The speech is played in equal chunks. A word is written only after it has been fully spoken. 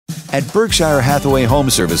at Berkshire Hathaway Home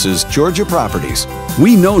Services, Georgia Properties.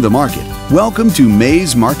 We know the market. Welcome to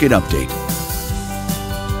May's Market Update.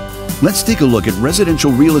 Let's take a look at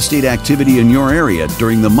residential real estate activity in your area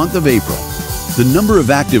during the month of April. The number of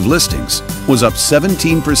active listings was up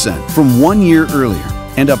 17% from 1 year earlier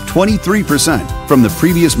and up 23% from the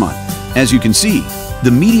previous month. As you can see,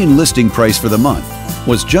 the median listing price for the month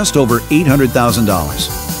was just over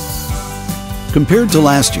 $800,000. Compared to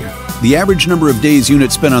last year, the average number of days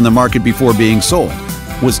units spent on the market before being sold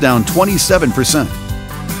was down 27%.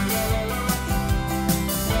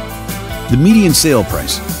 The median sale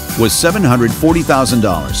price was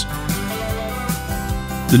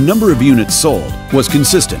 $740,000. The number of units sold was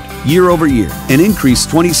consistent year over year and increased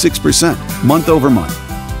 26% month over month.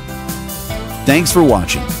 Thanks for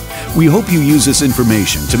watching. We hope you use this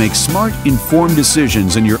information to make smart, informed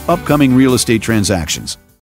decisions in your upcoming real estate transactions.